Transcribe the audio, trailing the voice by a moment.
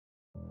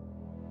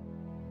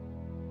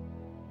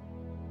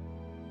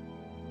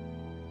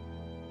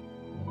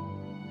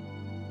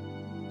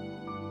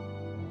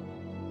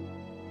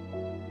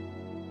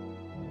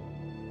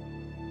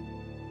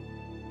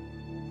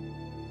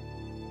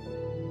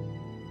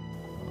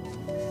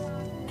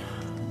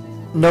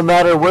No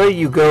matter where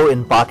you go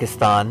in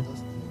Pakistan,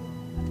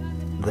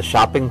 the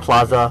shopping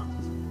plaza,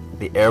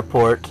 the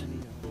airport,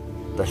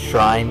 the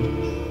shrine,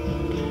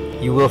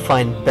 you will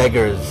find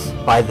beggars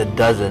by the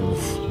dozens.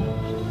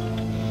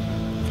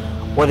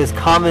 What is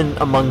common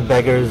among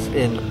beggars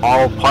in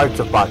all parts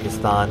of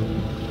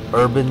Pakistan,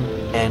 urban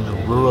and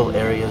rural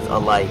areas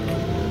alike,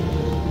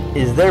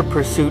 is their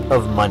pursuit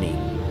of money.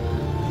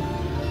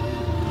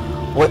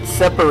 What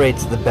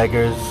separates the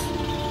beggars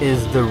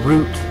is the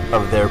root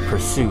of their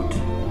pursuit.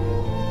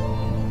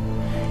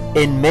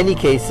 In many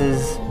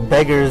cases,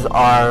 beggars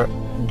are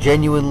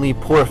genuinely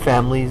poor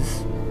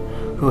families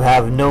who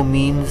have no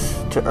means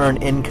to earn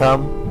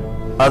income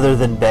other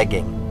than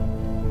begging.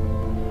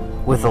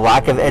 With a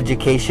lack of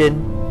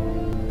education,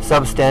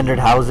 substandard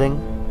housing,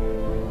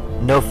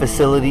 no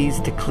facilities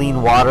to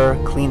clean water,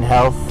 clean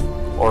health,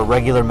 or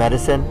regular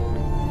medicine,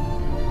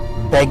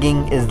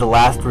 begging is the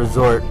last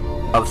resort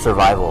of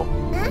survival.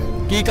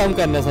 ਕੀ ਕੰਮ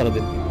ਕਰਨਾ ਸਾਰਾ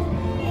ਦਿਨ?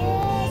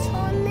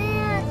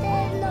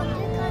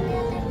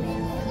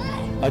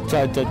 अच्छा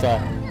अच्छा अच्छा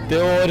ते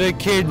और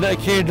खेडना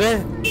किहदे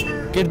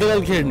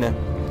नाल खेडना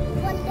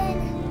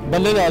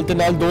बल्ले नाल ते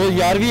नाल दो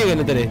यार भी हैगे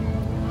ने तेरे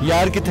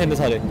यार कित्थे ने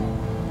सारे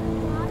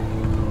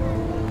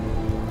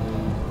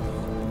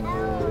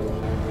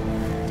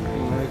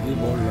मैं की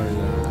बोल रहा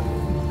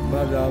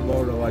मैं जा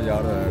बोल रहा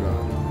यार रहेगा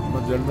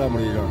मैं दिल दा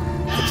मरीज हां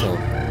अच्छा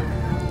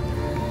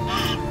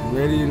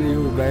मेरी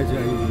न्यू गाय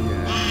चाहिए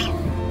है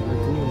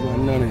तू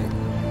जानना ने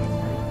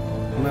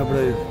मैं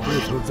बड़े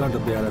सोचा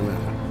डब्बे वाला मैं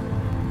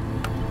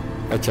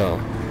अच्छा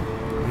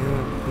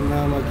ना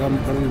मैं काम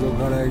करने जो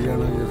घर है या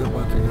ना जैसे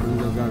बात करने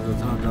जो घर तो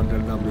साथ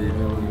डरता भी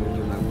है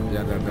ना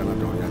ज़्यादा डरना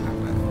तो ज़्यादा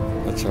है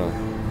अच्छा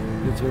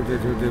ये छोटे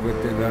छोटे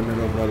बच्चे गाने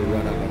लोग बाल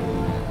ज़्यादा करते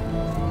हैं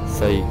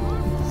सही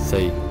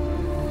सही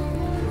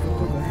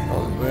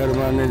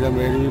मेहरबानी जब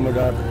मेरी भी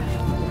मदद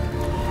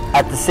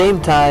At the same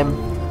time,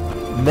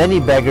 many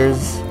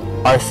beggars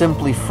are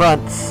simply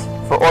fronts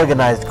for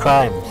organized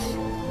crimes.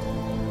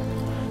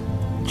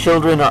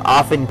 Children are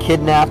often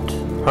kidnapped,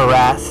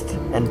 harassed,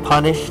 and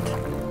punished,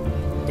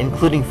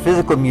 including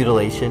physical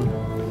mutilation,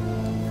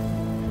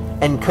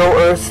 and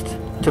coerced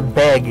to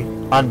beg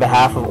on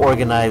behalf of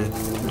organized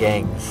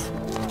gangs.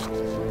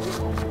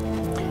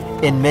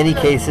 In many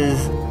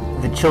cases,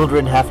 the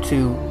children have to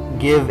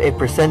give a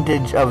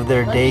percentage of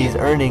their day's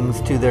earnings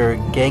to their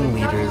gang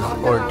leaders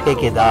or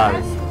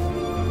takedars.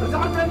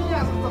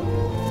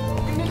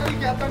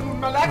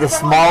 The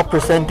small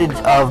percentage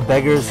of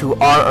beggars who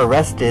are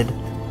arrested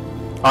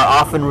are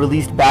often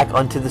released back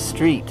onto the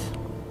street.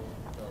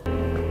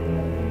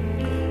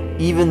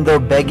 Even though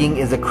begging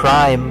is a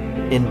crime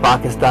in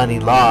Pakistani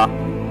law,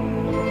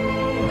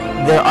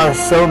 there are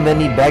so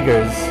many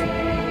beggars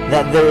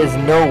that there is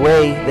no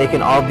way they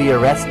can all be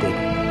arrested.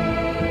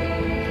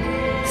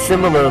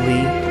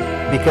 Similarly,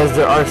 because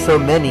there are so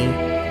many,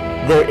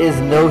 there is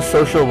no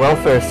social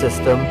welfare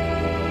system,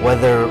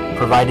 whether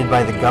provided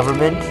by the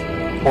government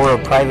or a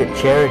private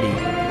charity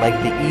like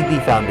the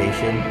EB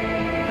Foundation,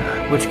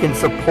 which can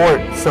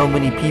support so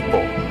many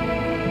people.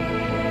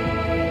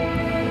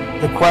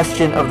 The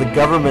question of the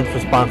government's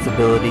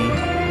responsibility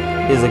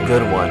is a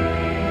good one.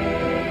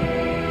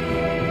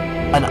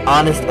 An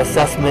honest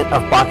assessment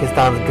of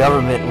Pakistan's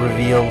government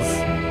reveals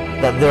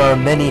that there are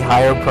many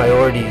higher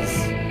priorities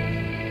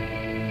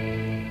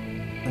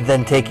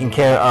than taking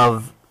care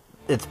of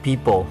its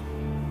people.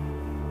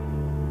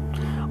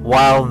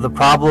 While the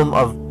problem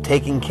of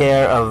taking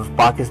care of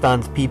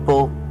Pakistan's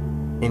people,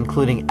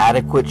 including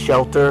adequate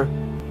shelter,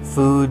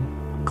 food,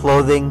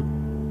 clothing,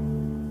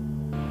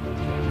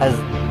 has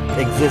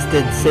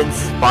existed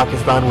since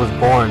Pakistan was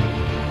born,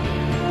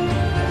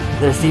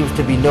 there seems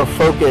to be no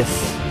focus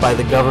by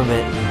the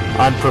government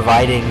on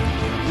providing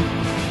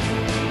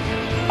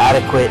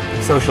adequate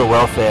social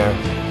welfare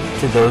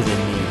to those in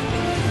need.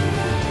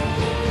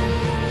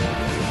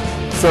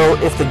 So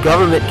if the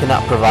government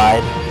cannot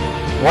provide,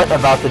 what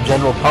about the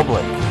general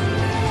public?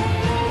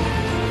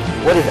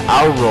 What is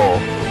our role?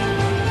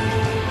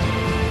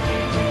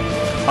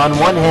 On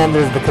one hand,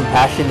 there's the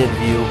compassionate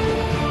view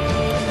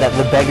that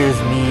the beggars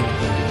need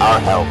our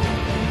help.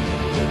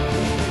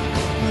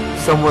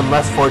 Someone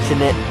less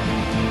fortunate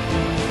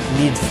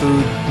needs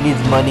food,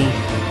 needs money.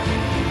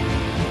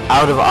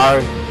 Out of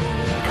our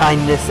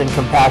kindness and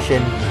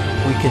compassion,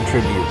 we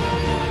contribute.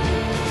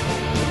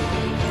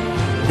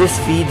 This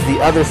feeds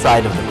the other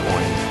side of the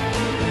coin,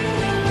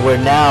 where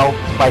now,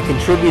 by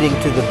contributing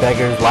to the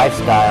beggar's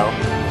lifestyle,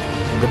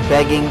 the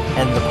begging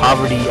and the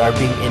poverty are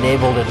being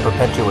enabled and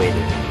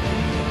perpetuated.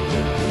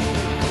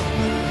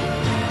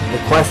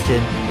 The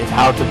question is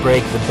how to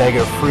break the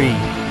beggar free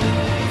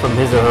from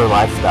his or her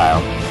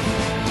lifestyle.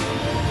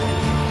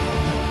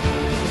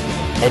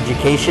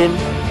 Education,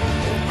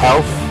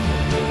 health,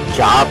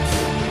 jobs,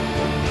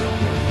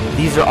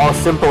 these are all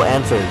simple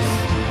answers.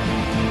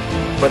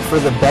 But for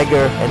the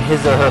beggar and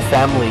his or her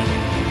family,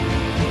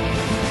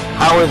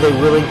 how are they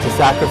willing to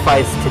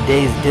sacrifice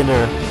today's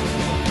dinner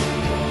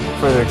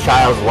for their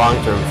child's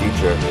long-term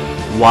future?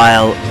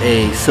 While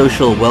a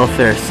social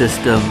welfare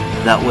system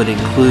that would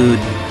include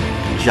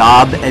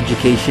job,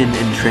 education,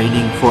 and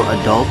training for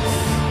adults,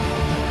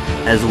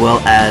 as well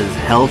as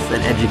health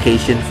and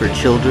education for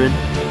children,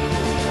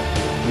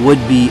 would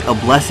be a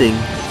blessing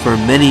for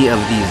many of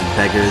these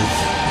beggars.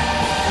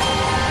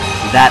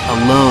 That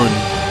alone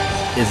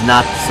is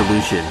not the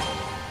solution.